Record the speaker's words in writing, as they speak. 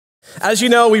As you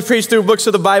know, we preach through books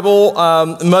of the Bible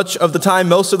most of the time,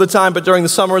 but during the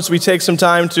summers we take some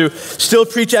time to still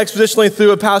preach expositionally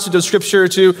through a passage of Scripture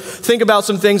to think about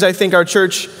some things I think our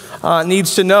church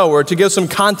needs to know, or to give some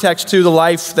context to the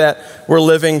life that we're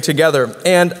living together.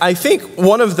 And I think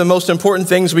one of the most important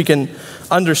things we can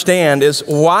understand is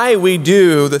why we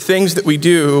do the things that we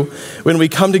do when we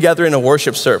come together in a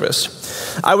worship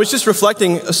service. I was just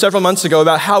reflecting several months ago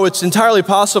about how it's entirely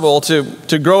possible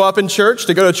to grow up in church,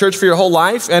 to go to church for your whole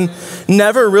life, and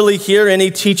never really hear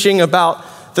any teaching about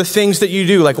the things that you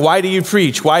do. Like, why do you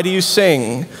preach? Why do you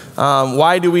sing?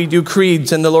 Why do we do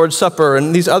creeds and the Lord's Supper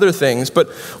and these other things? But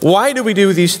why do we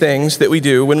do these things that we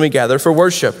do when we gather for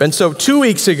worship? And so 2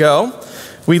 weeks ago,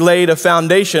 we laid a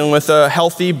foundation with a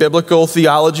healthy biblical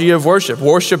theology of worship.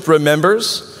 Worship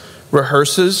remembers,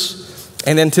 rehearses,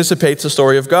 and anticipates the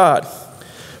story of God.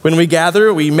 When we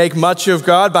gather, we make much of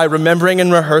God by remembering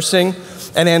and rehearsing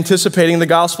and anticipating the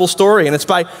gospel story. And it's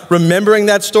by remembering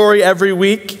that story every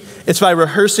week, it's by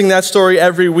rehearsing that story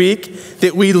every week,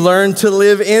 that we learn to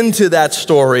live into that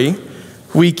story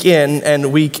week in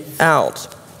and week out.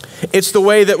 It's the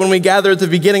way that when we gather at the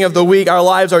beginning of the week, our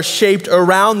lives are shaped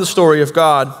around the story of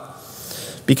God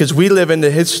because we live into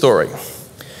His story.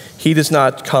 He does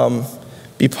not come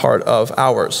be part of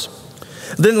ours.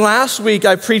 Then last week,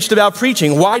 I preached about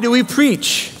preaching. Why do we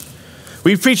preach?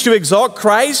 We preach to exalt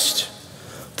Christ.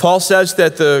 Paul says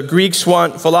that the Greeks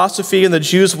want philosophy and the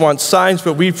Jews want signs,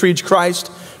 but we preach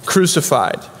Christ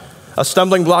crucified. A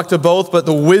stumbling block to both, but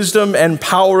the wisdom and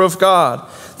power of God.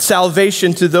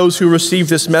 Salvation to those who receive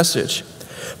this message.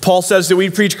 Paul says that we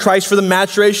preach Christ for the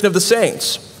maturation of the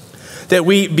saints. That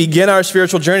we begin our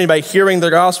spiritual journey by hearing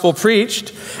the gospel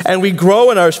preached, and we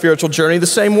grow in our spiritual journey the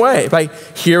same way, by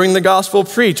hearing the gospel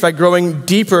preached, by growing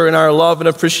deeper in our love and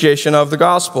appreciation of the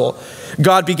gospel.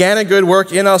 God began a good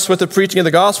work in us with the preaching of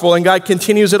the gospel, and God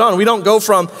continues it on. We don't go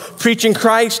from preaching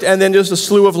Christ and then just a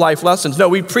slew of life lessons. No,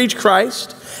 we preach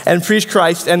Christ and preach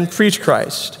Christ and preach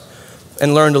Christ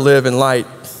and learn to live in light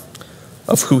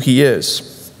of who He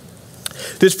is.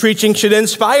 This preaching should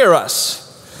inspire us.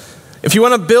 If you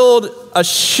want to build a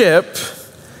ship,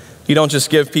 you don't just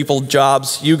give people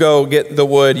jobs. You go get the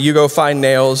wood, you go find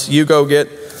nails, you go get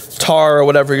tar or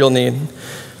whatever you'll need.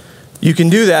 You can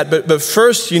do that, but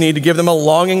first you need to give them a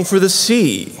longing for the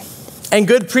sea. And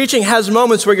good preaching has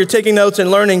moments where you're taking notes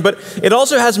and learning, but it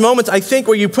also has moments, I think,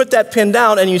 where you put that pen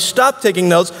down and you stop taking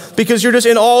notes because you're just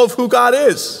in awe of who God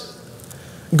is.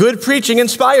 Good preaching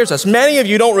inspires us. Many of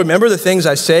you don't remember the things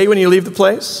I say when you leave the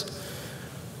place,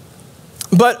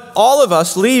 but all of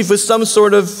us leave with some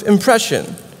sort of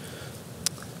impression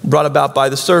brought about by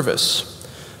the service.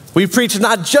 We preach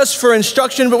not just for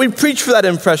instruction, but we preach for that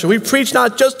impression. We preach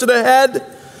not just to the head,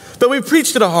 but we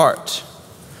preach to the heart,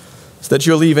 so that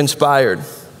you'll leave inspired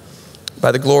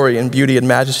by the glory and beauty and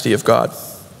majesty of God.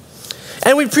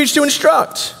 And we preach to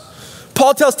instruct.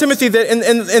 Paul tells Timothy that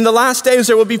in the last days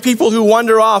there will be people who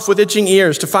wander off with itching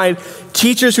ears to find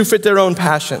teachers who fit their own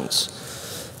passions.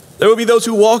 There will be those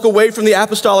who walk away from the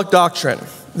apostolic doctrine,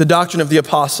 the doctrine of the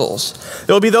apostles.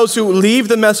 There will be those who leave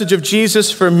the message of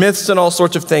Jesus for myths and all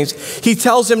sorts of things. He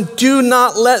tells them, do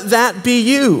not let that be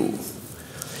you.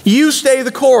 You stay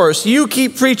the course. You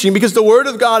keep preaching, because the word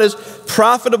of God is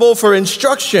profitable for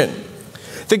instruction.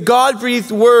 The God-breathed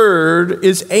word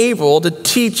is able to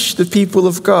teach the people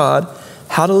of God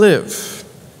how to live.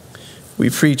 We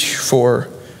preach for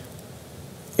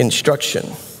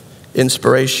instruction,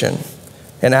 inspiration,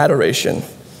 and adoration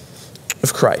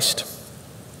of Christ.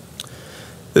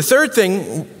 The third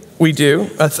thing we do,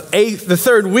 the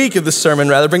third week of the sermon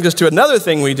brings us to another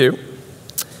thing we do,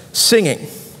 singing.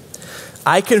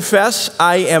 I confess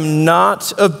I am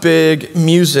not a big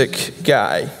music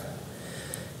guy.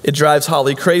 It drives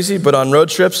Holly crazy, but on road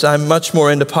trips, I'm much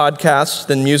more into podcasts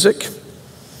than music,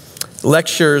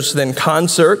 lectures than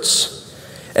concerts.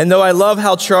 And though I love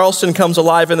how Charleston comes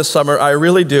alive in the summer, I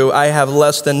really do, I have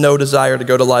less than no desire to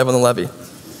go to Live on the Levee.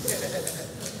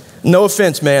 No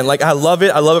offense, man. I love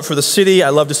it. I love it for the city. I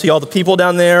love to see all the people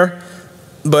down there.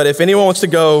 But if anyone wants to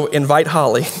go, invite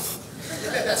Holly.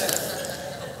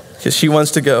 Because she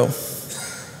wants to go.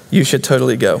 You should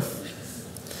totally go.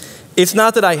 It's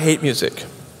not that I hate music.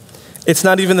 It's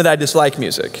not even that I dislike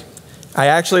music. I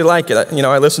actually like it.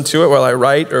 I listen to it while I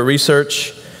write or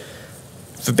research.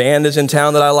 If a band is in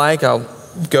town that I like, I'll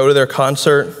go to their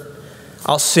concert.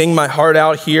 I'll sing my heart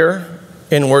out here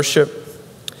in worship.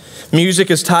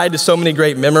 Music is tied to so many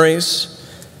great memories.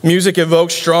 Music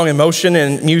evokes strong emotion,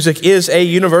 and music is a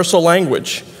universal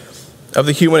language of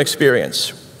the human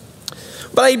experience.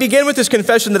 But I begin with this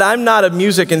confession that I'm not a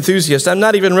music enthusiast. I'm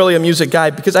not even really a music guy,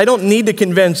 because I don't need to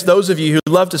convince those of you who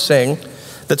love to sing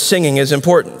that singing is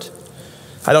important.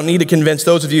 I don't need to convince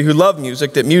those of you who love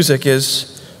music that music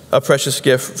is a precious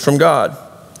gift from God.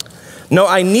 No,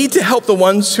 I need to help the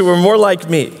ones who are more like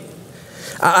me.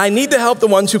 I need to help the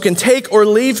ones who can take or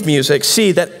leave music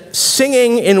see that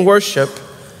singing in worship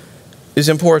is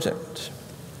important.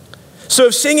 So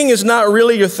if singing is not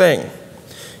really your thing,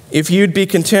 if you'd be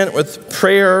content with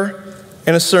prayer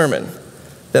and a sermon,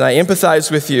 then I empathize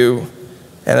with you,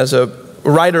 and as a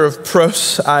writer of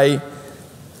prose, I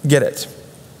get it.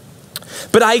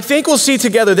 But I think we'll see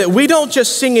together that we don't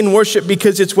just sing in worship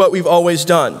because it's what we've always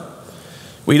done.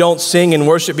 We don't sing in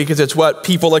worship because it's what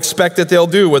people expect that they'll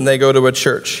do when they go to a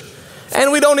church.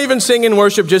 And we don't even sing in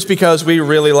worship just because we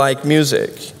really like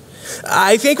music.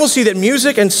 I think we'll see that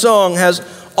music and song has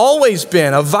always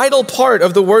been a vital part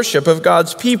of the worship of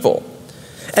God's people.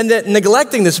 And that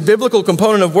neglecting this biblical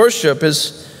component of worship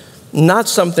is not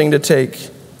something to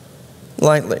take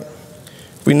lightly.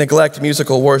 We neglect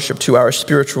musical worship to our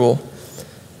spiritual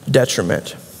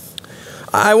detriment.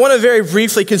 I want to very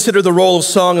briefly consider the role of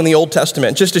song in the Old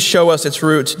Testament, just to show us its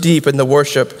roots deep in the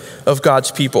worship of God's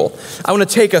people. I want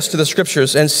to take us to the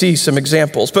scriptures and see some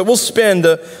examples, but we'll spend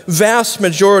the vast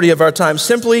majority of our time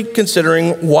simply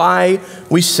considering why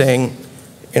we sing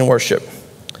in worship.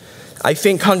 I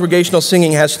think congregational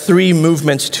singing has three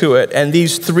movements to it, and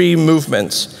these three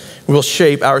movements will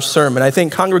shape our sermon. I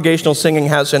think congregational singing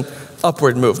has an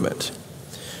upward movement.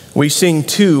 We sing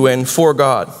to and for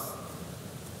God.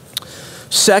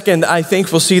 Second, I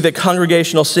think we'll see that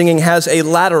congregational singing has a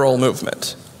lateral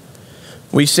movement.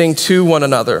 We sing to one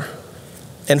another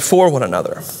and for one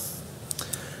another.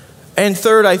 And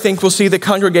third, I think we'll see that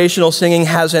congregational singing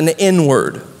has an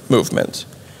inward movement.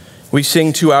 We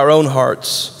sing to our own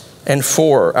hearts and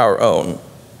for our own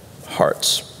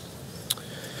hearts.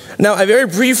 Now, I very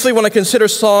briefly want to consider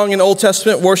song in Old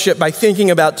Testament worship by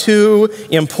thinking about two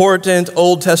important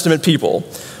Old Testament people,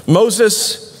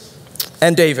 Moses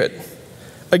and David.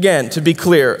 Again, to be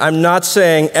clear, I'm not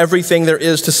saying everything there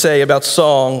is to say about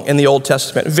song in the Old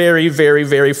Testament. Very, very,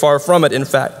 very far from it, in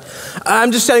fact.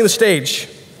 I'm just setting the stage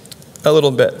a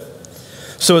little bit.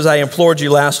 So as I implored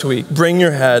you last week, bring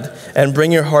your head and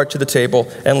bring your heart to the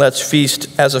table, and let's feast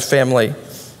as a family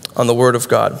on the Word of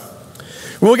God.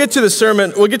 We'll get to the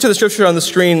scripture on the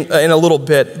screen in a little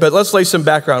bit, but let's lay some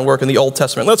background work in the Old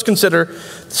Testament. Let's consider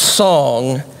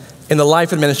song in the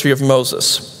life and ministry of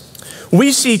Moses.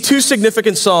 We see two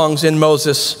significant songs in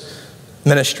Moses'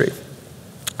 ministry.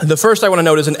 The first I want to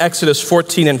note is in Exodus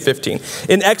 14 and 15.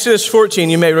 In Exodus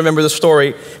 14, you may remember the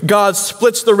story, God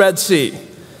splits the Red Sea,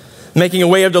 making a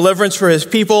way of deliverance for his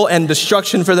people and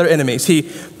destruction for their enemies.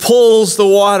 He pulls the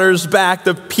waters back,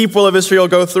 the people of Israel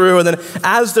go through, and then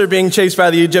as they're being chased by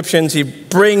the Egyptians, he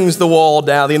brings the wall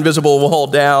down, the invisible wall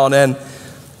down, and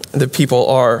the people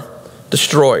are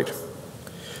destroyed.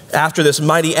 After this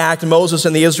mighty act, Moses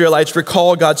and the Israelites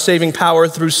recall God's saving power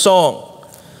through song.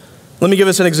 Let me give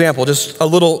us an example, just a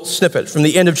little snippet from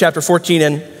the end of chapter 14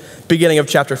 and beginning of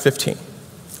chapter 15.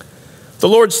 The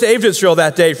Lord saved Israel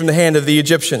that day from the hand of the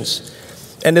Egyptians,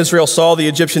 and Israel saw the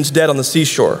Egyptians dead on the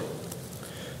seashore.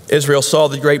 Israel saw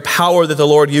the great power that the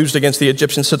Lord used against the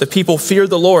Egyptians, so the people feared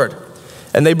the Lord,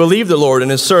 and they believed the Lord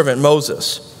and his servant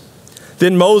Moses.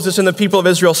 Then Moses and the people of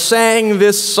Israel sang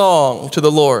this song to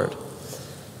the Lord,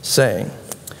 saying.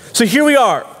 So here we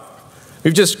are.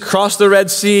 We've just crossed the Red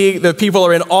Sea. The people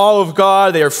are in awe of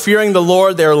God. They are fearing the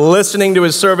Lord. They are listening to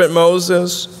his servant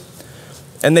Moses.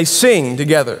 And they sing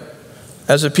together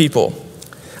as a people.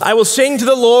 I will sing to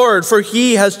the Lord, for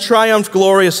he has triumphed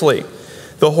gloriously.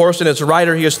 The horse and its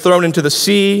rider he has thrown into the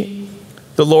sea.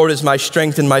 The Lord is my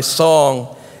strength and my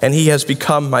song, and he has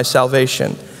become my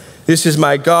salvation. This is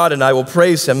my God, and I will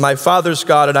praise him, my father's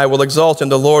God, and I will exalt him.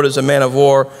 The Lord is a man of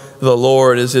war. The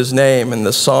Lord is his name, and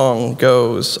the song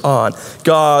goes on.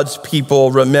 God's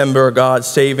people remember God's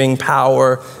saving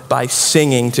power by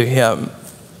singing to him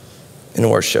in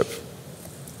worship.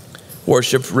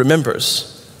 Worship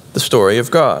remembers the story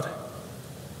of God.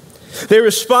 They're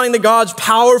responding to God's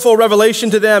powerful revelation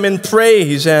to them in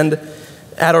praise and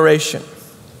adoration.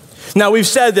 Now, we've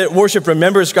said that worship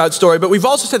remembers God's story, but we've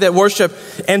also said that worship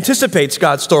anticipates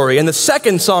God's story. And the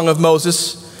second song of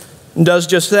Moses does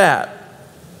just that.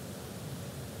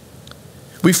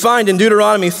 We find in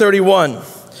Deuteronomy 31,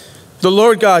 the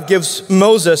Lord God gives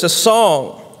Moses a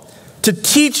song to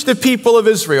teach the people of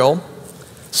Israel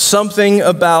something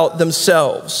about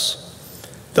themselves.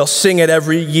 They'll sing it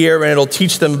every year, and it'll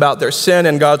teach them about their sin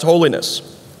and God's holiness.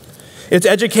 It's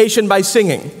education by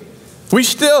singing. We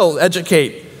still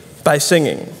educate by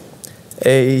singing.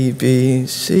 A, B,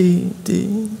 C,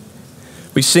 D.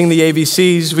 We sing the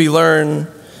ABCs we learn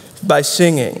by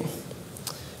singing.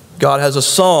 God has a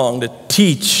song to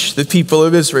teach the people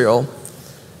of Israel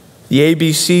the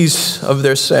ABCs of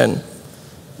their sin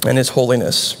and his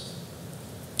holiness.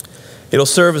 It'll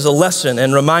serve as a lesson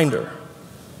and reminder.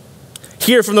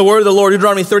 Hear from the word of the Lord,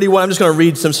 Deuteronomy 31. I'm just going to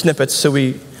read some snippets so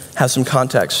we have some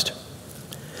context.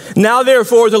 Now,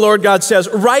 therefore, the Lord God says,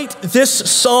 write this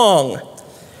song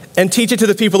and teach it to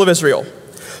the people of Israel.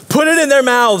 Put it in their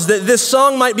mouths that this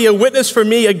song might be a witness for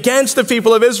me against the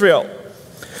people of Israel.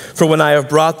 For when I have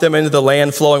brought them into the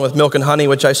land flowing with milk and honey,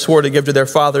 which I swore to give to their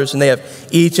fathers, and they have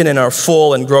eaten and are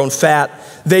full and grown fat,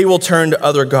 they will turn to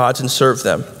other gods and serve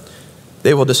them.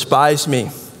 They will despise me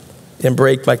and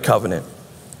break my covenant.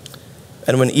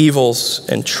 And when evils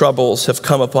and troubles have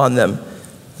come upon them,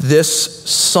 this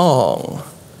song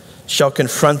shall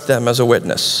confront them as a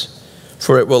witness,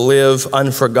 for it will live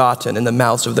unforgotten in the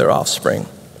mouths of their offspring.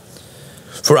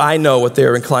 For I know what they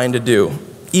are inclined to do,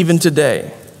 even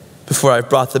today, before I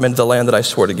brought them into the land that I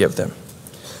swore to give them.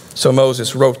 So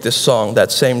Moses wrote this song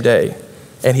that same day,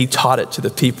 and he taught it to the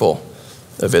people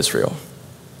of Israel.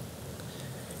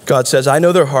 God says, I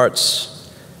know their hearts.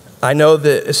 I know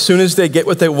that as soon as they get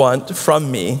what they want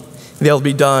from me, they'll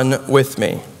be done with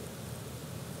me.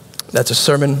 That's a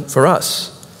sermon for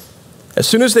us. As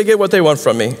soon as they get what they want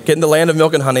from me, get in the land of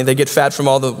milk and honey, they get fat from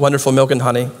all the wonderful milk and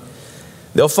honey,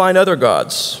 they'll find other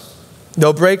gods.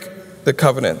 They'll break the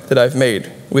covenant that I've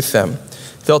made with them.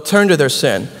 They'll turn to their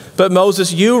sin. But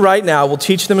Moses, you right now will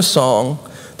teach them a song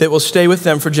that will stay with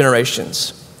them for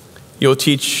generations. You'll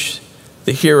teach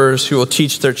the hearers who will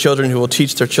teach their children, who will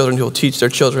teach their children, who will teach their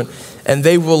children, and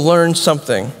they will learn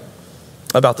something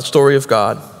about the story of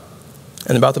God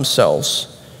and about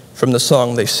themselves from the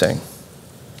song they sing.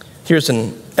 Here's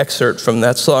an excerpt from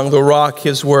that song. The rock,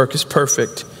 his work is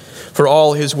perfect, for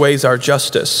all his ways are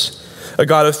justice. A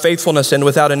God of faithfulness and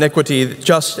without iniquity,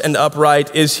 just and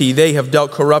upright is he. They have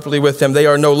dealt corruptly with him. They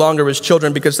are no longer his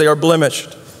children because they are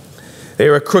blemished. They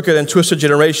are a crooked and twisted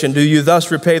generation. Do you thus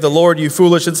repay the Lord, you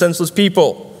foolish and senseless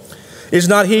people? Is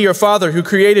not he your father who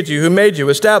created you, who made you,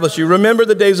 established you? Remember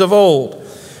the days of old.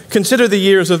 Consider the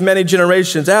years of many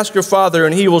generations. Ask your father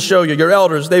and he will show you. Your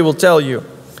elders, they will tell you.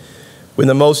 When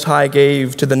the Most High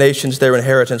gave to the nations their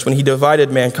inheritance, when he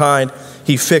divided mankind,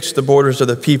 he fixed the borders of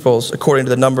the peoples according to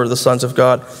the number of the sons of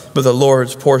God. But the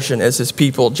Lord's portion is his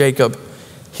people, Jacob,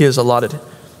 his allotted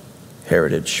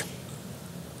heritage.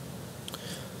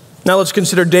 Now let's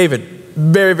consider David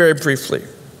very, very briefly.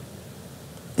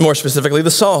 More specifically,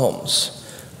 the Psalms.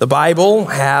 The Bible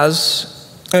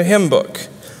has a hymn book.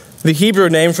 The Hebrew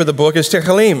name for the book is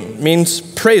Tehillim, means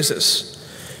praises.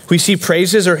 We see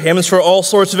praises or hymns for all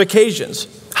sorts of occasions,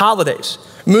 holidays,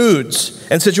 moods,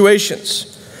 and situations.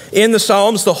 In the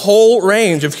Psalms, the whole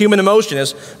range of human emotion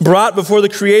is brought before the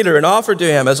Creator and offered to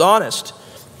him as honest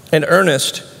and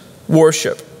earnest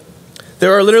worship.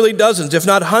 There are literally dozens, if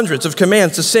not hundreds, of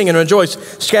commands to sing and rejoice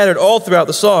scattered all throughout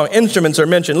the song. Instruments are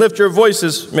mentioned. Lift your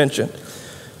voices mentioned.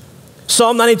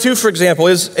 Psalm 92, for example,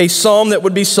 is a psalm that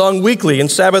would be sung weekly in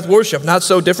Sabbath worship, not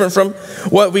so different from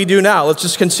what we do now. Let's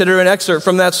just consider an excerpt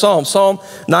from that psalm. Psalm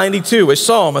 92, a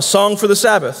song for the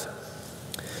Sabbath.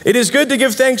 It is good to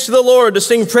give thanks to the Lord, to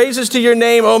sing praises to your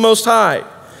name, O Most High,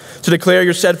 to declare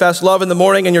your steadfast love in the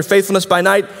morning and your faithfulness by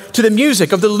night, to the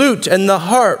music of the lute and the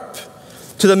harp,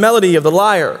 to the melody of the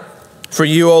lyre. For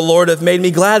you, O Lord, have made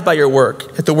me glad by your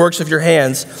work. At the works of your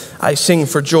hands, I sing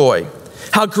for joy.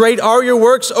 How great are your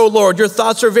works, O Lord! Your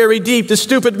thoughts are very deep. The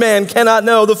stupid man cannot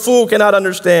know, the fool cannot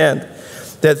understand.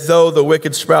 That though the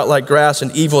wicked sprout like grass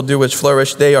and evildoers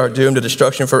flourish, they are doomed to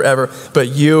destruction forever. But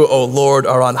you, O Lord,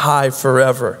 are on high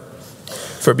forever.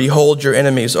 For behold your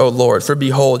enemies, O Lord, for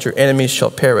behold your enemies shall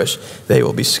perish. They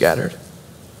will be scattered.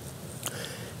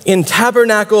 In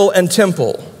tabernacle and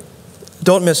temple,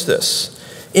 don't miss this,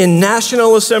 in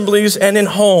national assemblies and in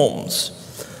homes,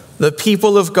 the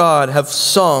people of God have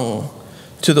sung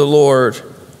to the Lord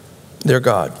their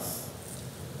God.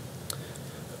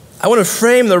 I want to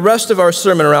frame the rest of our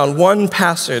sermon around one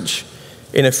passage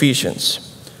in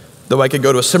Ephesians. Though I could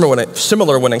go to a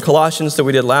similar one in Colossians that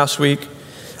we did last week.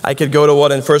 I could go to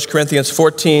one in 1 Corinthians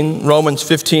 14, Romans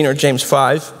 15, or James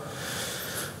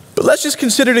 5. But let's just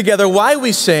consider together why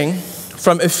we sing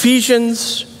from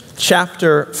Ephesians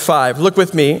chapter 5. Look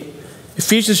with me,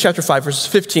 Ephesians chapter 5, verses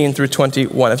 15 through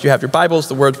 21. If you have your Bibles,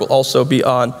 the words will also be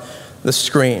on the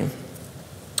screen.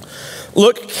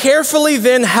 Look carefully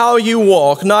then how you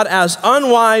walk, not as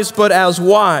unwise, but as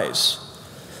wise,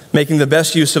 making the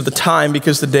best use of the time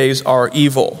because the days are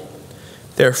evil.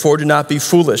 Therefore, do not be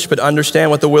foolish, but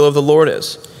understand what the will of the Lord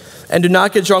is. And do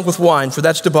not get drunk with wine, for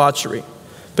that's debauchery,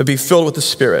 but be filled with the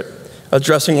Spirit,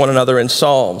 addressing one another in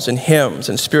psalms and hymns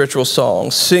and spiritual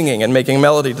songs, singing and making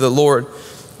melody to the Lord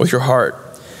with your heart,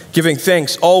 giving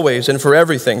thanks always and for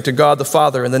everything to God the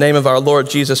Father in the name of our Lord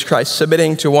Jesus Christ,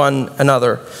 submitting to one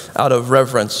another out of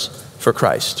reverence for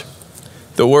Christ.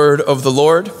 The word of the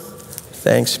Lord.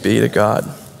 Thanks be to God.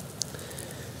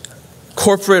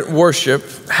 Corporate worship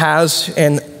has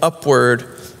an upward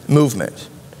movement.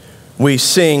 We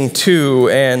sing to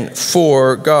and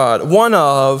for God. One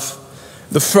of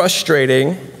the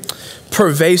frustrating,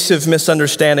 pervasive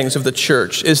misunderstandings of the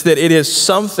church is that it is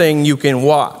something you can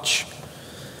watch,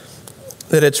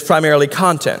 that it's primarily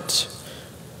content.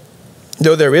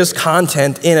 Though there is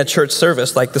content in a church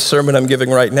service, like the sermon I'm giving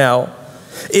right now,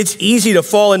 it's easy to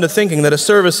fall into thinking that a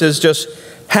service is just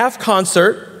half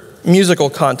concert, musical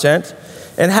content,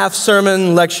 and half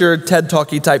sermon, lecture, TED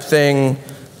Talky type thing,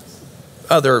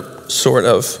 other sort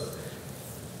of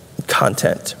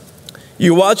content.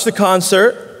 You watch the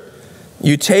concert,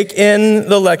 you take in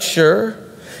the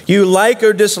lecture, you like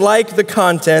or dislike the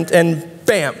content, and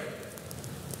bam,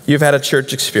 you've had a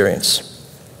church experience.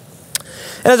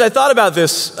 And as I thought about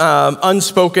this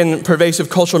unspoken, pervasive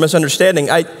cultural misunderstanding,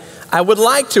 I would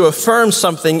like to affirm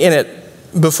something in it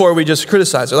before we just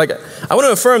criticize it. Like, I want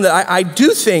to affirm that I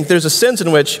do think there's a sense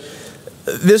in which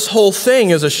this whole thing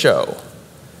is a show.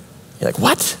 You're like,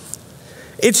 what?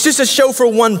 It's just a show for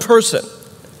one person.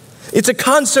 It's a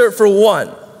concert for one.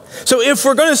 So if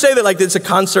we're going to say that like it's a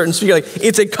concert and speaker, like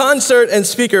it's a concert and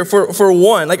speaker for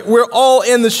one, like we're all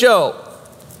in the show.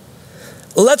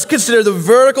 Let's consider the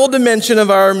vertical dimension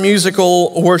of our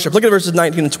musical worship. Look at verses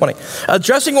 19 and 20.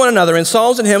 Addressing one another in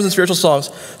psalms and hymns and spiritual songs,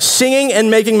 singing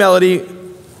and making melody,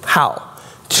 how?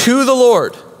 To the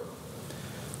Lord.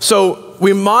 So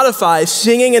we modify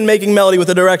singing and making melody with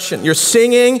a direction. You're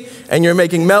singing and you're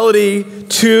making melody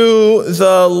to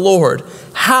the Lord.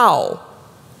 How?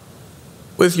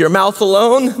 With your mouth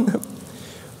alone?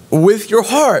 With your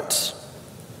heart.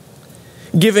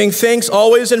 Giving thanks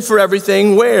always and for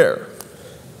everything, where?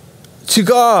 To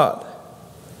God,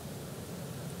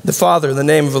 the Father, in the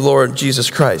name of the Lord Jesus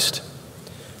Christ.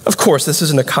 Of course, this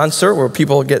isn't a concert where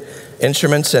people get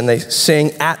instruments and they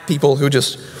sing at people who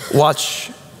just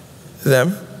watch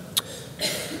them.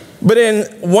 But in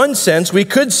one sense, we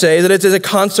could say that it is a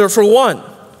concert for one.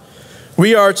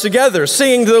 We are together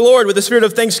singing to the Lord with the spirit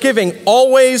of thanksgiving,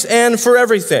 always and for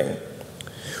everything.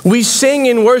 We sing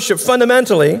in worship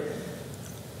fundamentally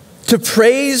to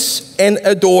praise and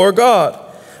adore God.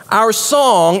 Our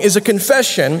song is a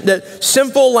confession that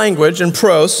simple language and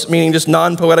prose, meaning just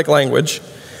non-poetic language,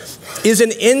 is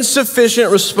an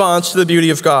insufficient response to the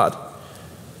beauty of God.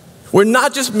 We're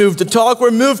not just moved to talk,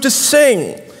 we're moved to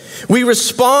sing. We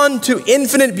respond to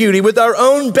infinite beauty with our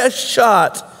own best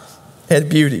shot at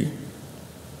beauty.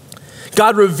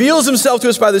 God reveals himself to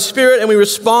us by the Spirit, and we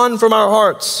respond from our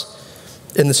hearts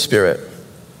in the Spirit.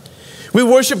 We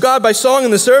worship God by song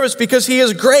in the service because he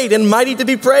is great and mighty to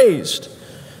be praised.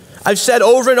 I've said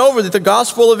over and over that the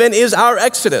gospel event is our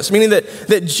exodus, meaning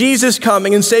that Jesus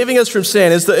coming and saving us from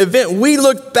sin is the event we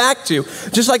look back to,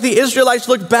 just like the Israelites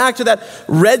looked back to that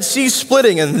Red Sea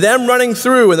splitting and them running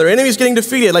through and their enemies getting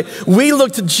defeated. Like we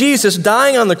look to Jesus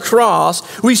dying on the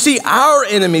cross, we see our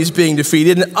enemies being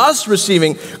defeated and us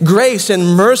receiving grace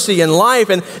and mercy and life.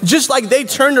 And just like they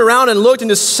turned around and looked and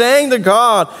just sang to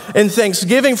God in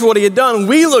thanksgiving for what he had done,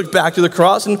 we look back to the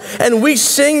cross and we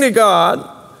sing to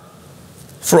God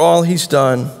for all he's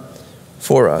done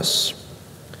for us.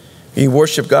 We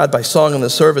worship God by song in the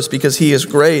service because he is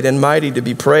great and mighty to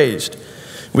be praised.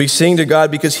 We sing to God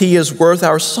because he is worth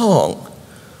our song.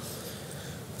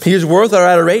 He is worth our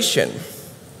adoration.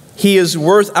 He is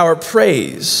worth our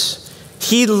praise.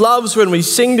 He loves when we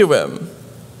sing to him,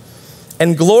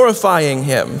 and glorifying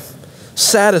him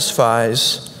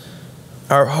satisfies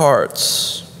our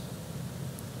hearts.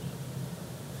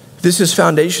 This is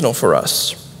foundational for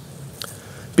us.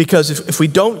 Because if we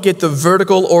don't get the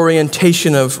vertical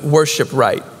orientation of worship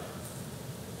right,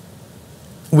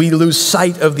 we lose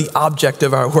sight of the object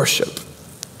of our worship.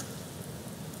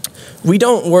 We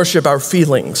don't worship our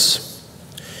feelings.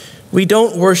 We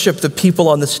don't worship the people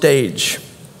on the stage.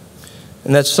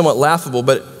 And that's somewhat laughable,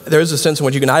 but there is a sense in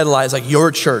which you can idolize like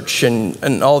your church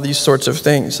and all these sorts of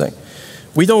things. Like,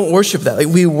 we don't worship that. Like,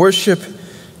 we worship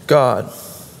God.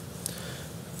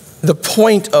 The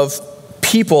point of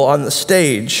people on the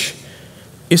stage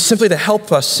is simply to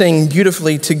help us sing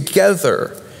beautifully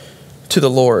together to the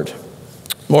Lord.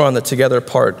 More on the together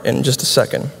part in just a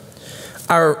second.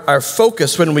 Our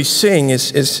focus when we sing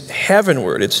is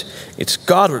heavenward. It's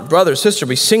Godward. Brother, sister,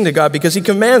 we sing to God because he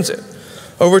commands it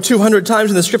over 200 times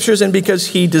in the scriptures and because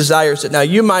he desires it. Now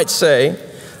you might say,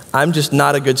 I'm just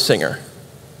not a good singer.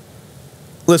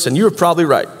 Listen, you were probably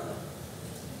right.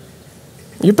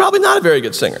 You're probably not a very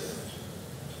good singer.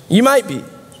 You might be.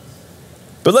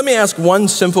 But let me ask one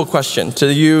simple question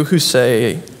to you who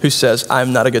says,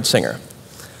 I'm not a good singer.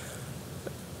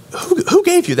 Who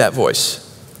gave you that voice?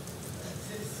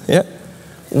 Yeah.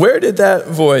 Where did that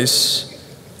voice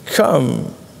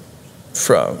come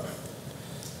from?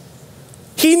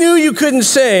 He knew you couldn't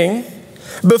sing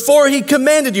before he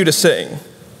commanded you to sing.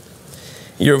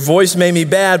 Your voice may be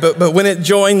bad, but when it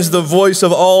joins the voice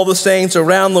of all the saints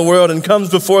around the world and comes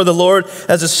before the Lord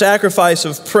as a sacrifice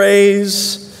of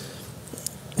praise,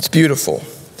 it's beautiful.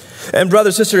 And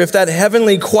brother, sister, if that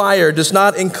heavenly choir does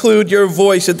not include your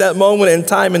voice at that moment in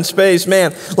time and space,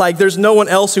 man, like there's no one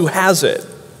else who has it.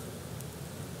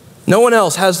 No one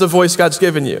else has the voice God's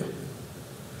given you.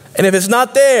 And if it's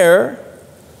not there,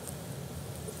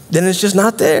 then it's just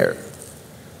not there.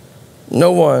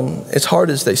 No one, as hard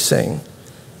as they sing,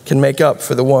 can make up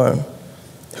for the one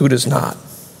who does not.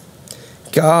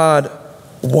 God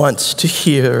wants to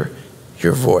hear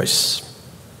your voice.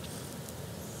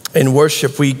 In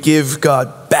worship, we give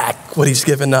God back what he's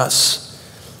given us.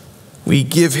 We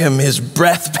give him his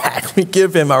breath back. We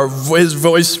give him his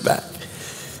voice back.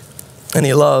 And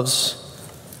he loves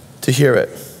to hear it.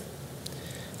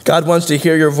 God wants to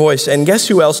hear your voice. And guess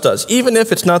who else does? Even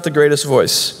if it's not the greatest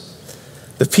voice.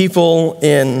 The people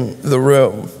in the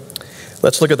room.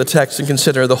 Let's look at the text and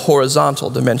consider the horizontal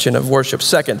dimension of worship.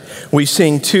 Second, we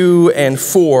sing to and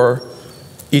for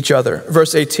each other.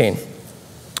 Verse 18.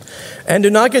 And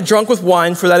do not get drunk with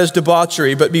wine, for that is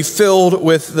debauchery, but be filled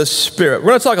with the Spirit. We're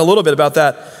going to talk a little bit about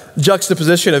that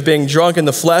juxtaposition of being drunk in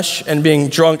the flesh and being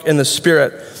drunk in the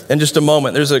Spirit in just a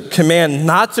moment. There's a command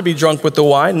not to be drunk with the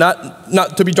wine,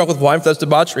 not to be drunk with wine, for that's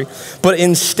debauchery, but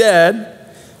instead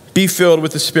be filled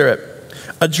with the Spirit.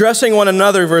 Addressing one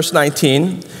another, verse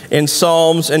 19, in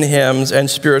psalms and hymns and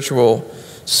spiritual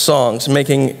songs,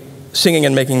 singing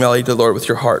and making melody to the Lord with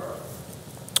your heart.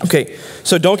 Okay,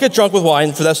 so don't get drunk with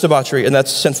wine, for that's debauchery and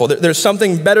that's sinful. There's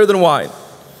something better than wine.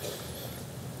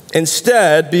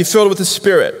 Instead, be filled with the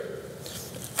Spirit.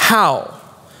 How?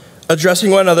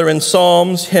 Addressing one another in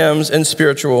psalms, hymns, and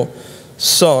spiritual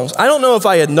songs. I don't know if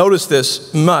I had noticed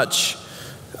this much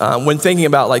when thinking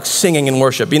about like singing and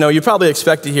worship. You know, you probably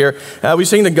expect to hear, we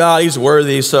sing to God, he's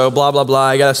worthy, so blah, blah, blah,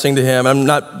 I gotta sing to him. I'm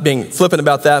not being flippant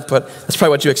about that, but that's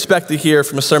probably what you expect to hear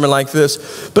from a sermon like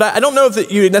this. But I don't know if that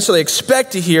you necessarily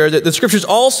expect to hear that the scriptures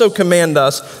also command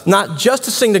us not just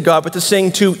to sing to God, but to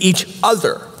sing to each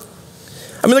other.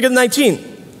 I mean, look at 19.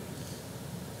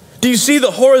 Do you see the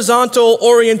horizontal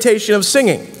orientation of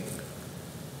singing?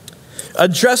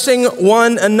 Addressing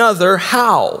one another,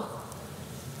 how?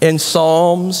 In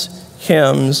psalms,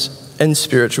 hymns, and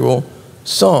spiritual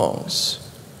songs.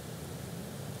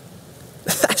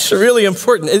 That's really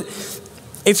important.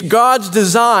 It's God's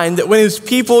design that when his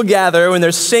people gather, when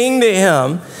they're singing to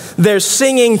him, they're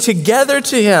singing together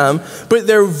to him, but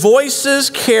their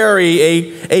voices carry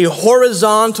a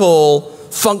horizontal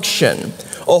function,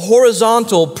 a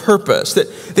horizontal purpose.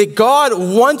 That God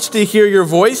wants to hear your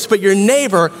voice, but your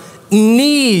neighbor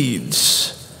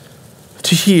needs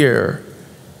to hear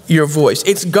your voice.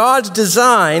 It's God's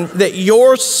design that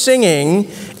your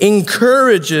singing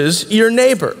encourages your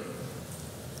neighbor.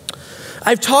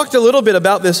 I've talked a little bit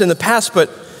about this in the past, but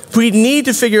we need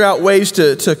to figure out ways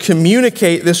to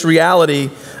communicate this reality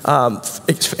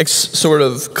sort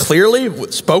of clearly,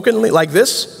 spokenly, like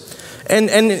this,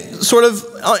 and sort of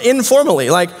informally.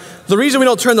 Like, the reason we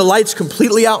don't turn the lights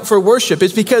completely out for worship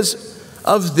is because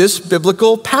of this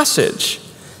biblical passage.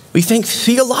 We think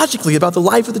theologically about the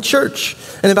life of the church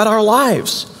and about our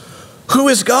lives. Who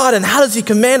is God and how does he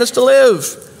command us to live?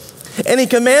 And he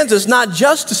commands us not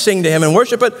just to sing to him in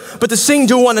worship, but to sing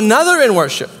to one another in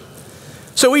worship.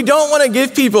 So we don't want to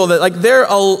give people that like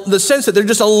the sense that they're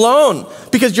just alone,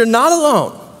 because you're not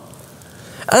alone.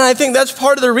 And I think that's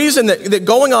part of the reason that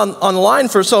going online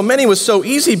for so many was so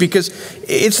easy, because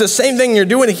it's the same thing you're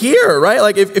doing here, right?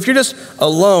 Like if you're just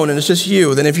alone and it's just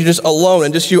you, then if you're just alone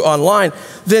and just you online,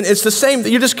 then it's the same,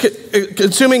 you're just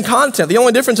consuming content. The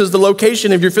only difference is the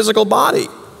location of your physical body.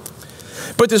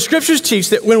 But the scriptures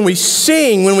teach that when we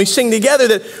sing together,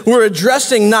 that we're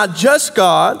addressing not just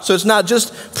God, so it's not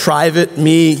just private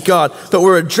me, God, but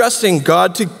we're addressing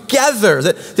God together,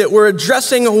 that we're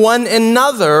addressing one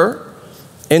another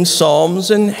in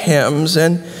psalms and hymns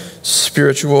and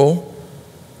spiritual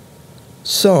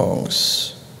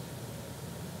songs.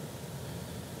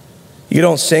 You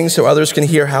don't sing so others can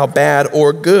hear how bad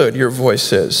or good your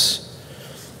voice is.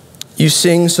 You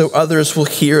sing so others will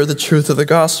hear the truth of the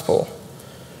gospel.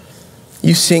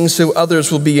 You sing so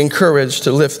others will be encouraged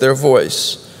to lift their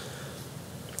voice.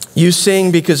 You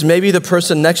sing because maybe the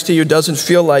person next to you doesn't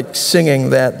feel like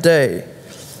singing that day,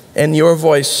 and your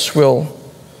voice will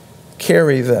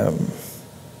carry them.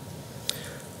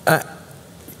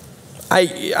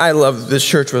 I love this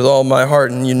church with all my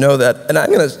heart, and you know that. And I'm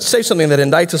going to say something that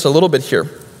indicts us a little bit here.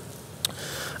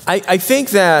 I think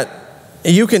that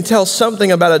you can tell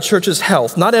something about a church's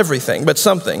health, not everything, but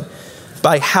something,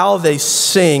 by how they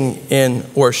sing in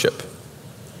worship.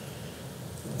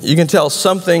 You can tell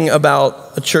something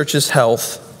about a church's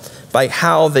health by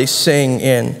how they sing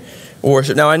in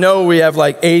worship. Now, I know we have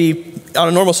like 80, on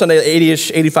a normal Sunday,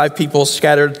 80-ish, 85 people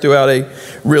scattered throughout a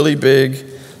really big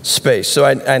space. So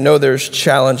I know there's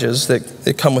challenges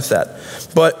that come with that.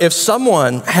 But if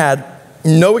someone had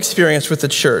no experience with the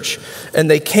church and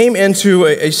they came into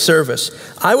a service,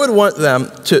 I would want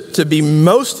them to be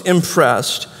most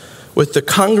impressed with the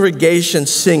congregation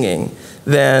singing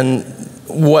than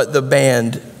what the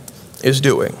band is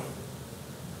doing.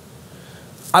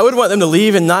 I would want them to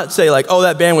leave and not say like, oh,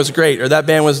 that band was great, or that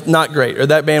band was not great, or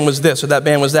that band was this, or that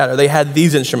band was that, or they had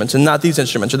these instruments and not these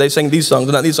instruments, or they sang these songs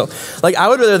and not these songs. Like, I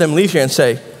would rather them leave here and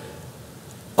say,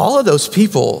 all of those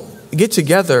people get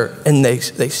together and they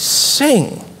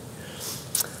sing.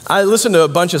 I listened to a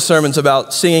bunch of sermons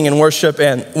about singing and worship,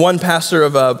 and one pastor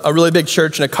of a really big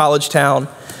church in a college town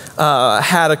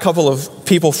had a couple of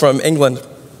people from England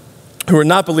who were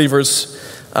not believers.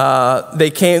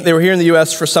 They were here in the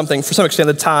U.S. for some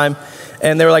extended time,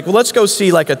 and they were like, well, let's go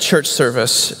see like a church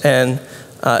service in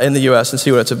the U.S. and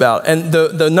see what it's about. And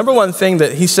the number one thing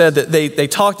that he said that they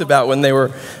talked about when they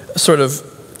were sort of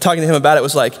talking to him about it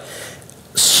was like,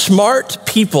 smart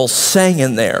people sang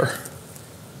in there.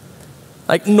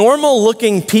 Like normal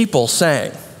looking people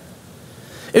sang.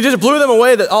 It just blew them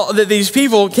away that these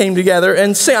people came together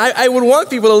and sang. I would want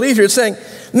people to leave here saying,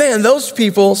 man, those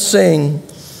people sing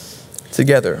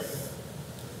together.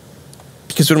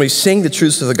 Because when we sing the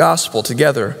truths of the gospel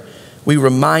together, we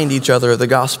remind each other of the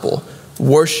gospel.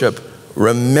 Worship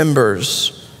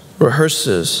remembers,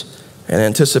 rehearses, and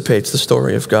anticipates the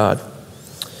story of God.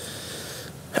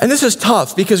 And this is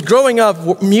tough because growing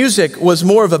up, music was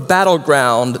more of a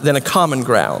battleground than a common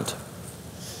ground.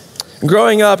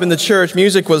 Growing up in the church,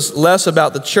 music was less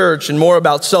about the church and more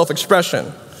about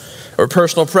self-expression or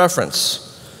personal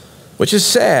preference, which is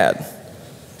sad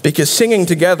because singing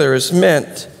together is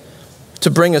meant to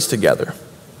bring us together.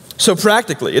 So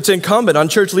practically, it's incumbent on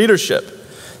church leadership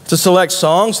to select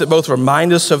songs that both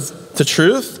remind us of the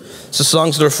truth, so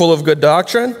songs that are full of good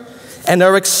doctrine, and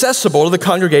are accessible to the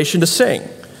congregation to sing.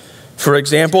 For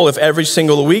example, if every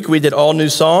single week we did all new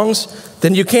songs,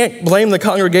 then you can't blame the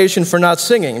congregation for not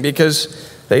singing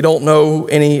because they don't know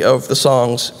any of the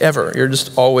songs ever. You're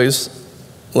just always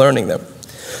learning them.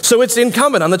 So it's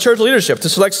incumbent on the church leadership to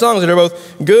select songs that are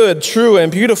both good, true,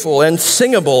 and beautiful, and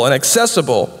singable and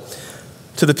accessible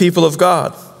to the people of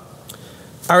God.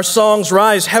 Our songs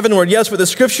rise heavenward, yes, but the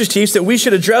scriptures teach that we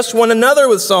should address one another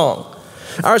with song.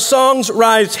 Our songs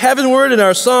rise heavenward and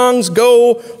our songs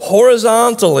go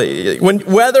horizontally.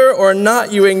 Whether or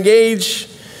not you engage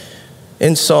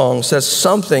in song says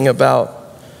something about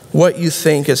what you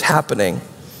think is happening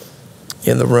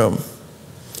in the room.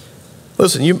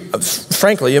 Listen,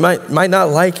 frankly, you might not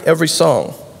like every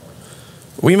song.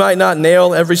 We might not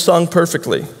nail every song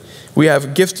perfectly. We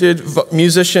have gifted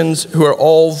musicians who are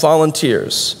all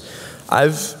volunteers.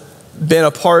 I've been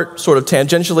a part, sort of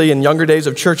tangentially, in younger days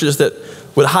of churches that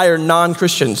would hire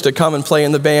non-Christians to come and play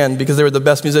in the band because they were the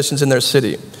best musicians in their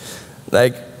city.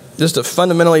 Like, just a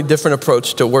fundamentally different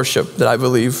approach to worship that I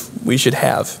believe we should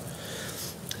have.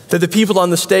 That the people on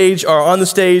the stage are on the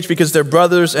stage because they're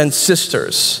brothers and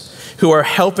sisters who are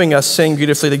helping us sing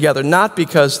beautifully together, not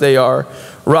because they are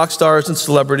rock stars and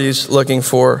celebrities looking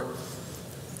for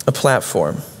a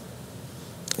platform.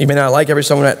 You may not like every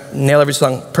song, not nail every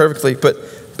song perfectly, but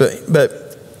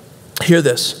hear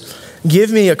this.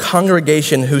 Give me a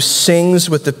congregation who sings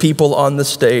with the people on the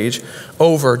stage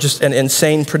over just an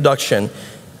insane production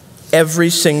every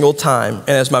single time. And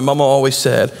as my mama always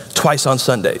said, twice on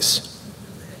Sundays.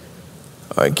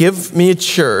 All right, give me a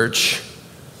church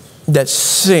that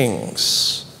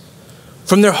sings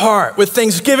from their heart with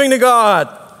thanksgiving to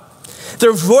God.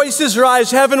 Their voices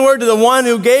rise heavenward to the one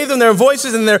who gave them their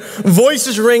voices, and their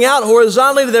voices ring out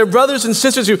horizontally to their brothers and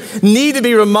sisters who need to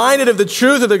be reminded of the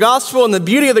truth of the gospel and the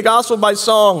beauty of the gospel by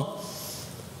song.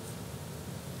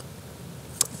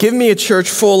 Give me a church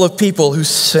full of people who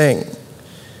sing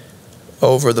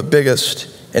over the biggest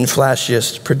and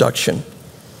flashiest production.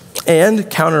 And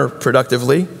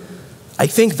counterproductively, I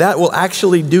think that will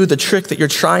actually do the trick that you're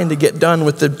trying to get done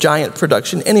with the giant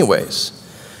production anyways.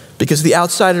 Because the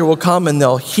outsider will come and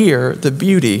they'll hear the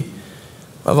beauty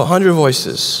of 100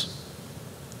 voices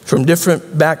from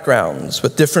different backgrounds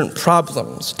with different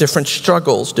problems, different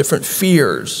struggles, different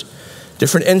fears,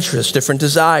 different interests, different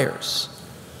desires,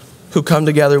 who come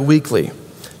together weekly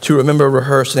to remember,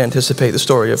 rehearse, and anticipate the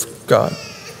story of God.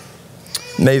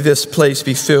 May this place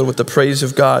be filled with the praise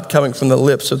of God coming from the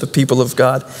lips of the people of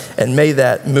God, and may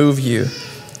that move you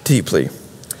deeply.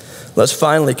 Let's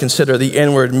finally consider the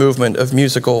inward movement of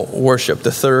musical worship,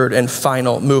 the third and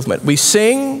final movement. We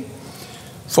sing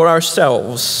for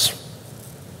ourselves.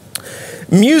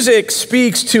 Music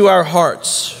speaks to our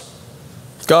hearts.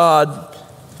 God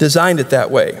designed it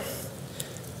that way.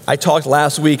 I talked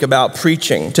last week about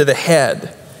preaching to the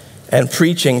head and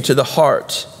preaching to the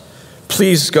heart.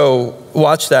 Please go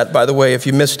watch that, by the way, if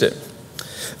you missed it.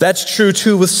 That's true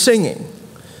too with singing.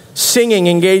 Singing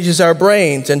engages our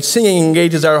brains and singing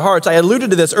engages our hearts. I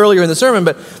alluded to this earlier in the sermon,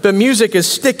 but music is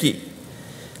sticky.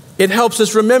 It helps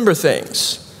us remember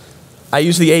things. I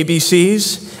use the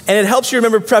ABCs, and it helps you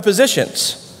remember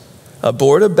prepositions.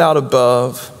 Aboard, about,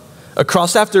 above,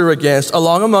 across, after, against,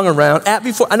 along, among, around, at,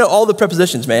 before. I know all the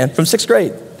prepositions, man, from 6th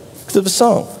grade because of a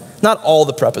song. Not all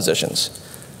the prepositions,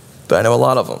 but I know a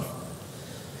lot of them.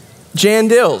 Jan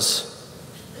Dills.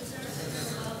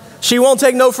 She won't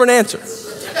take no for an answer.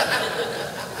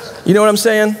 You know what I'm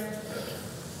saying?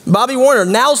 Bobby Warner,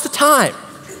 now's the time.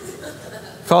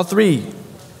 Call 3,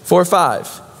 4,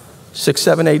 5, 6,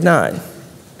 7, 8, 9.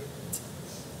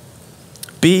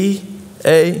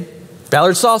 B-A,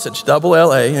 Ballard Sausage, double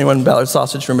L-A. Anyone Ballard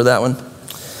Sausage, remember that one?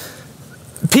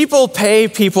 People pay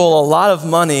people a lot of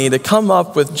money to come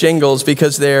up with jingles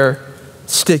because they're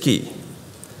sticky,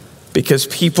 because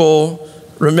people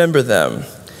remember them.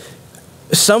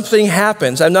 Something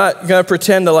happens. I'm not going to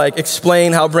pretend to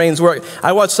explain how brains work.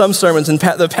 I watched some sermons and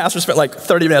the pastor spent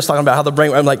 30 minutes talking about how the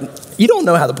brain, I'm like, you don't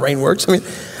know how the brain works. I mean,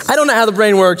 I don't know how the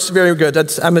brain works very good.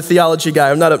 I'm a theology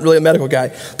guy. I'm not really a medical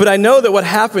guy. But I know that what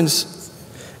happens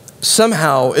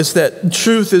somehow is that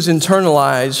truth is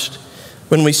internalized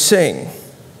when we sing.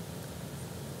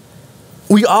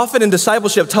 We often in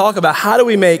discipleship talk about how do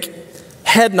we make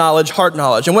head knowledge, heart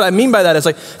knowledge. And what I mean by that is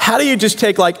how do you just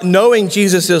take knowing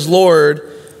Jesus is Lord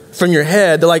from your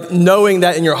head to knowing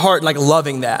that in your heart and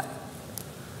loving that?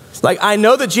 I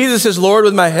know that Jesus is Lord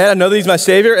with my head. I know that he's my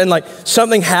Savior. And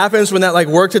something happens when that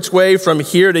works its way from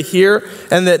here to here.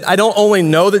 And that I don't only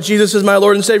know that Jesus is my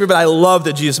Lord and Savior, but I love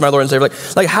that Jesus is my Lord and Savior.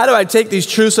 How do I take these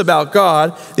truths about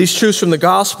God, these truths from the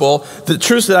gospel, the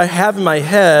truths that I have in my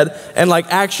head, and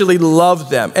actually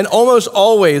love them? And almost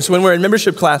always when we're in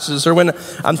membership classes or when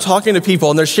I'm talking to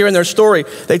people and they're sharing their story,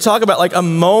 they talk about a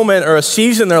moment or a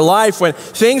season in their life when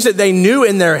things that they knew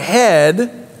in their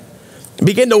head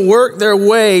begin to work their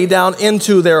way down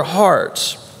into their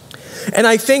hearts. And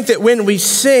I think that when we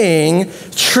sing,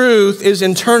 truth is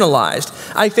internalized.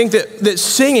 I think that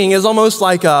singing is almost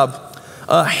like a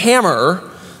hammer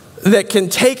that can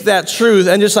take that truth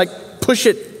and just push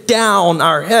it down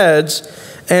our heads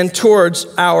and towards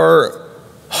our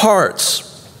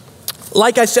hearts.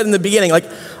 Like I said in the beginning,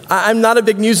 I'm not a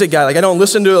big music guy. I don't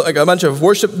listen to a bunch of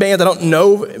worship bands. I don't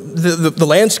know the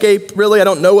landscape really. I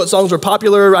don't know what songs are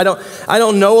popular. I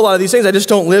don't know a lot of these things. I just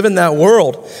don't live in that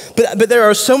world. But there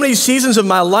are so many seasons of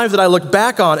my life that I look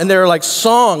back on, and there are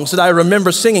songs that I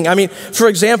remember singing. I mean, for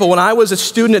example, when I was a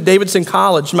student at Davidson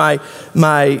College, my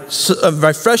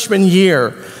freshman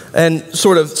year, and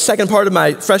sort of second part of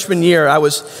my freshman year, I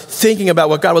was thinking about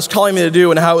what God was calling me to do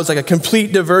and how it was a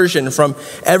complete diversion from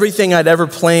everything I'd ever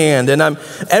planned. And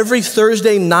every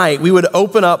Thursday night, we would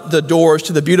open up the doors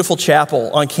to the beautiful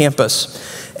chapel on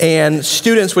campus. And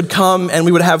students would come and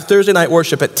we would have Thursday night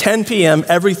worship at 10 p.m.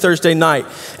 every Thursday night.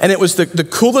 And it was the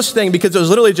coolest thing because it was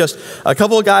literally just a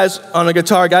couple of guys on a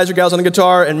guitar, guys or gals on a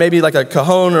guitar, and maybe a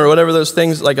cajon or whatever those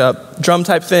things, a drum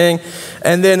type thing.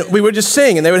 And then we would just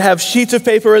sing, and they would have sheets of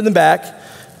paper in the back,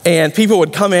 and people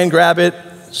would come in, grab it,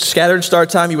 scattered start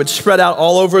time. You would spread out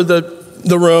all over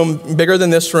the room, bigger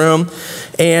than this room,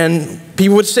 and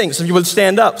people would sing. Some people would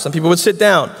stand up, some people would sit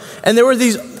down. And there were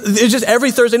it was just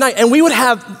every Thursday night. And we would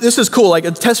have, this is cool, a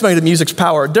testimony to music's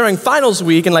power. During finals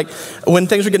week and when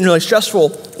things were getting really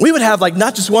stressful, we would have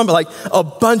not just one, but a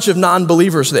bunch of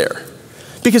non-believers there.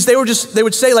 Because they would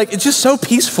say it's just so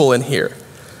peaceful in here.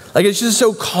 It's just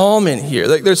so calm in here.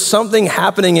 There's something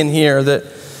happening in here that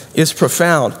is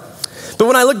profound. But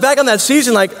when I look back on that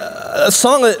season, a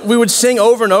song that we would sing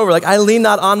over and over, I lean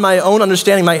not on my own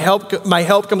understanding. My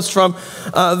help comes from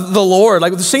the Lord.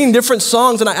 Singing different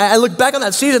songs, and I look back on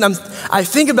that season, I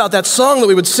think about that song that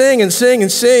we would sing and sing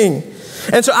and sing.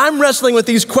 And so I'm wrestling with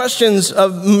these questions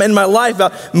in my life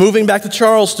about moving back to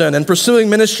Charleston and pursuing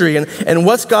ministry and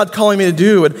what's God calling me to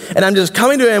do. And I'm just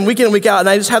coming to Him week in and week out, and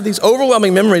I just have these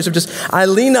overwhelming memories of I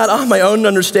lean not on my own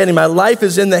understanding. My life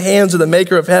is in the hands of the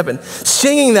maker of heaven.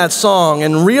 Singing that song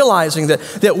and realizing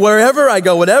that wherever I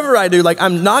go, whatever I do,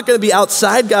 I'm not going to be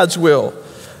outside God's will,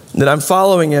 that I'm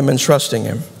following Him and trusting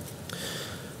Him.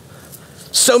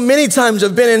 So many times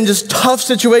I've been in just tough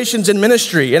situations in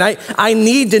ministry, and I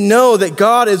need to know that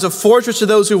God is a fortress to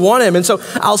those who want Him. And so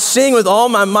I'll sing with all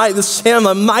my might, this hymn,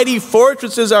 "A mighty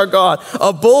fortress is our God,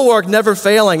 a bulwark never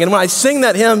failing." And when I sing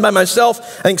that hymn by myself,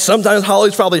 I think sometimes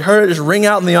Holly's probably heard it just ring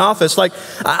out in the office.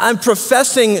 I'm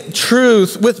professing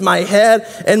truth with my head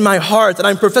and my heart, and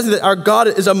I'm professing that our God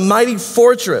is a mighty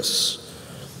fortress,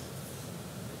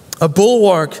 a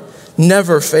bulwark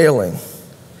never failing,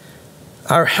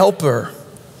 our helper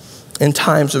in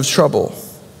times of trouble.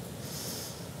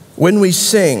 When we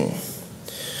sing,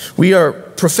 we are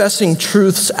professing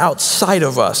truths outside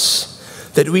of us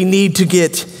that we need to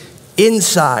get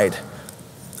inside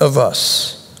of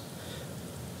us.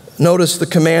 Notice the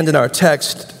command in our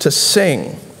text to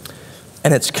sing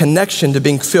and its connection to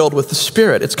being filled with the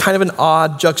Spirit. It's kind of an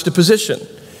odd juxtaposition.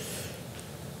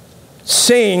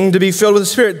 Sing to be filled with the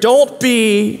Spirit. Don't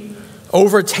be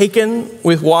overtaken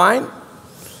with wine,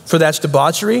 for that's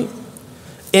debauchery.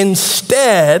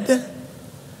 Instead,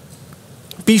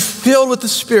 be filled with the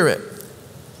Spirit.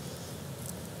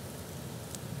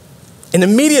 And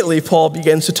immediately, Paul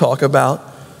begins to talk about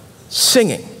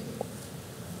singing.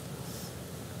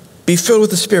 Be filled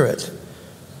with the Spirit,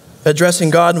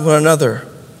 addressing God and one another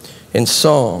in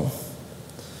song.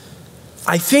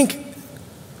 I think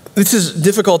this is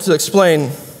difficult to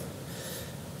explain.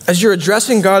 As you're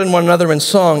addressing God and one another in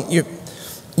song,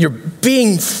 you're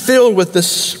being filled with the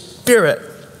Spirit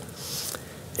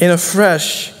in a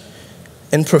fresh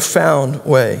and profound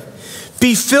way.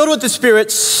 Be filled with the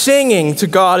Spirit, singing to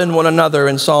God and one another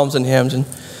in psalms and hymns and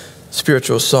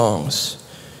spiritual songs.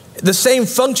 The same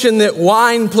function that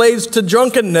wine plays to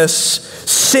drunkenness,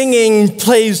 singing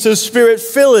plays to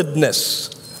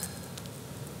Spirit-filledness,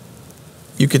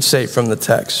 you could say from the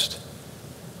text.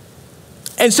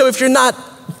 And so if you're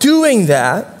not doing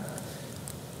that,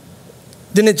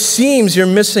 then it seems you're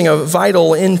missing a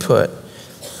vital input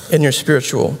in your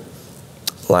spiritual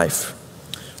life.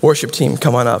 Worship team,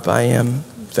 come on up. I am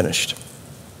finished.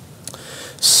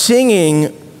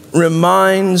 Singing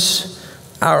reminds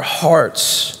our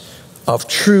hearts of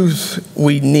truth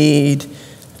we need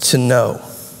to know.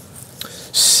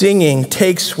 Singing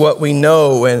takes what we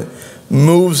know and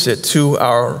moves it to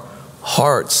our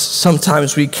hearts.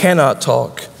 Sometimes we cannot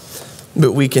talk,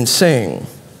 but we can sing.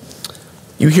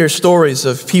 You hear stories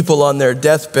of people on their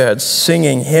deathbeds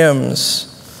singing hymns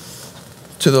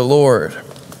to the Lord.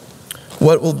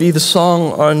 What will be the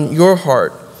song on your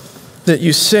heart that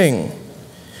you sing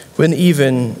when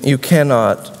even you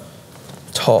cannot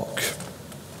talk?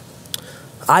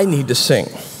 I need to sing.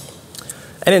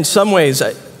 And in some ways,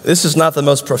 this is not the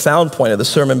most profound point of the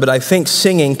sermon, but I think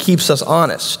singing keeps us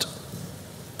honest.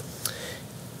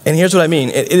 And here's what I mean.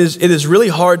 It is really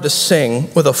hard to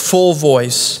sing with a full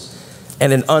voice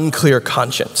and an unclear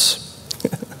conscience.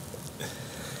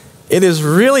 It is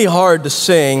really hard to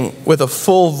sing with a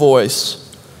full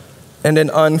voice and an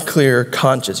unclear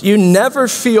conscience. You never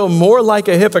feel more like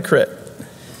a hypocrite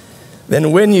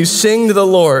than when you sing to the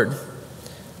Lord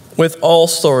with all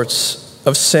sorts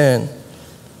of sin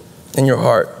in your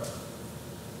heart.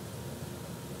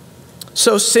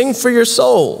 So sing for your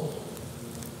soul.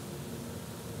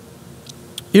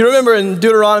 You remember in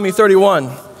Deuteronomy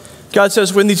 31, God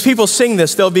says, when these people sing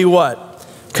this, they'll be what?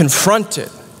 Confronted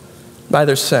by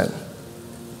their sin.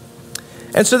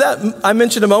 And so that, I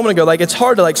mentioned a moment ago, it's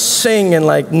hard to sing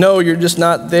and know you're just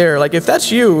not there. If that's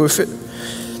you,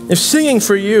 if singing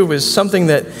for you is something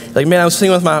that, man, I was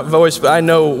singing with my voice, but I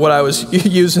know what I was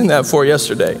using that for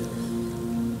yesterday.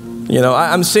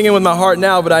 I'm singing with my heart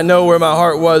now, but I know where my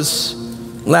heart was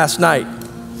last night,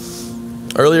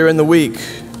 earlier in the week,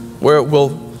 where it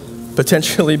will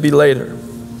potentially be later.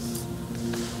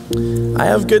 I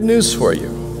have good news for you.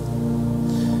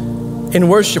 In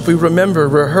worship, we remember,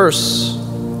 rehearse,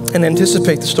 and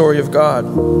anticipate the story of God.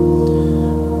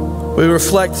 We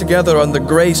reflect together on the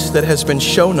grace that has been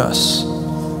shown us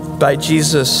by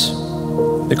Jesus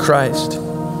the Christ.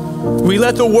 We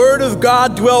let the Word of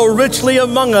God dwell richly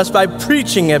among us by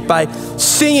preaching it, by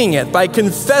singing it, by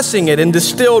confessing it in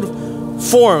distilled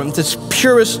form, its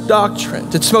purest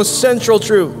doctrine, its most central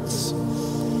truths.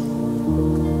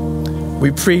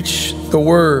 We preach the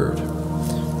Word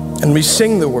and we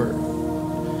sing the Word.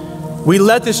 We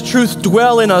let this truth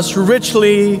dwell in us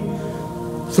richly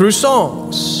through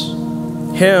songs,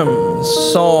 hymns,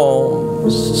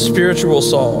 psalms, spiritual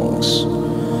songs,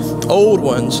 old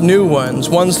ones, new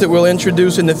ones that we'll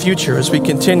introduce in the future as we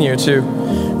continue to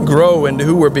grow into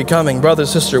who we're becoming. Brother,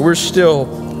 sister, we're still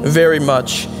very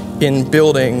much in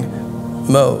building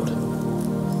mode.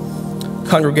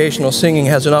 Congregational singing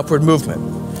has an upward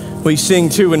movement. We sing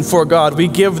to and for God. We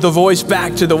give the voice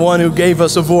back to the one who gave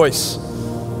us a voice.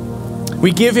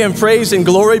 We give him praise and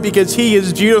glory because he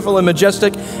is beautiful and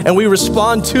majestic, and we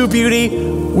respond to beauty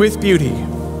with beauty.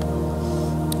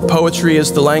 Poetry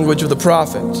is the language of the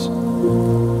prophet.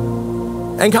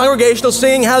 And congregational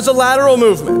singing has a lateral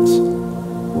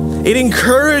movement. It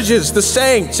encourages the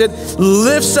saints. It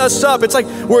lifts us up. It's like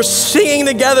we're singing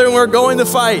together and we're going to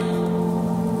fight.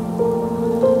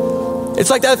 It's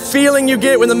like that feeling you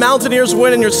get when the Mountaineers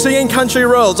win and you're singing Country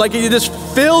Roads. Like it just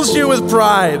fills you with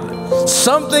pride.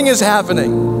 Something is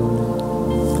happening.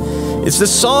 It's the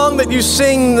song that you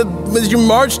sing as you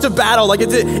march to battle. Like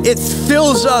it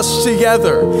fills us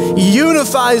together,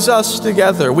 unifies us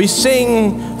together. We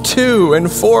sing to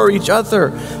and for each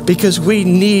other because we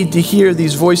need to hear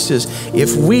these voices.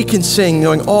 If we can sing,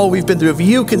 knowing all we've been through, if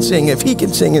you can sing, if he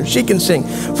can sing, if she can sing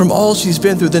from all she's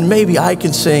been through, then maybe I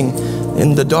can sing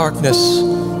in the darkness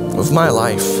of my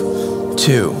life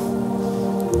too.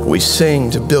 We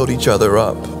sing to build each other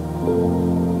up.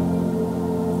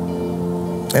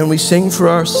 And we sing for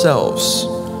ourselves.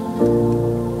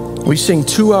 We sing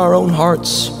to our own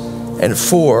hearts and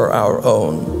for our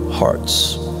own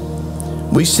hearts.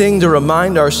 We sing to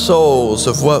remind our souls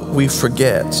of what we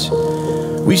forget.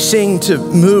 We sing to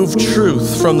move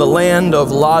truth from the land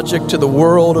of logic to the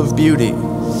world of beauty.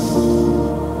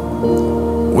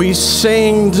 We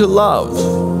sing to love.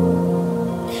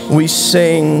 We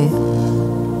sing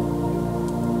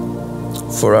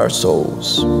for our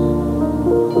souls.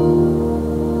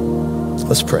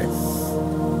 Let's pray.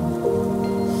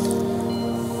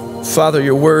 Father,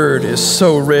 your word is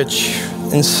so rich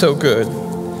and so good.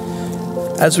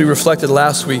 As we reflected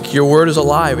last week, your word is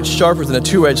alive. It's sharper than a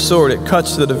two-edged sword. It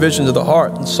cuts to the divisions of the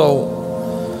heart and soul.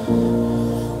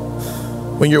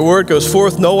 When your word goes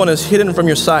forth, no one is hidden from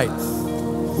your sight.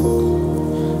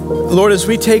 Lord, as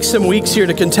we take some weeks here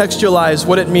to contextualize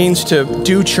what it means to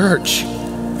do church,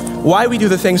 why we do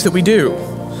the things that we do,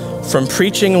 from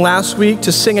preaching last week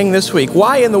to singing this week.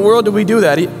 Why in the world do we do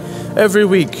that every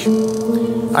week?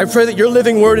 I pray that your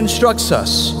living word instructs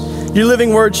us. Your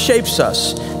living word shapes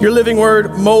us. Your living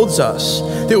word molds us.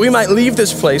 That we might leave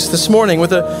this place this morning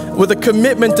with a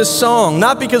commitment to song,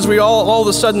 not because we all of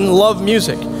a sudden love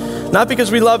music, not because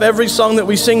we love every song that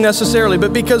we sing necessarily,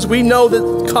 but because we know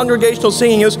that congregational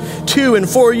singing is to and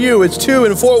for you. It's to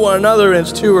and for one another, and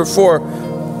it's to or for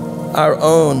our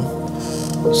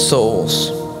own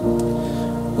souls.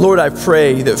 Lord, I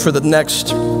pray that for the next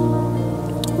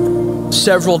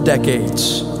several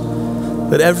decades,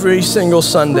 that every single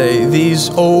Sunday, these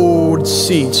old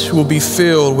seats will be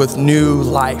filled with new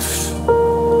life.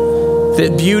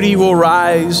 That beauty will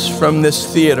rise from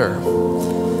this theater.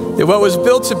 That what was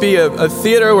built to be a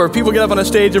theater where people get up on a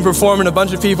stage and perform and a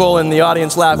bunch of people in the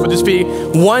audience laugh would just be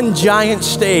one giant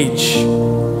stage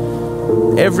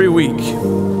every week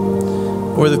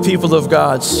where the people of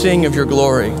God sing of your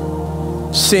glory,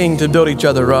 sing to build each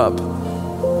other up,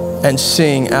 and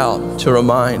sing out to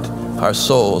remind our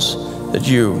souls that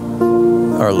you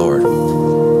are Lord.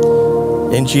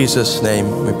 In Jesus'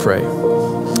 name we pray.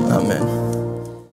 Amen.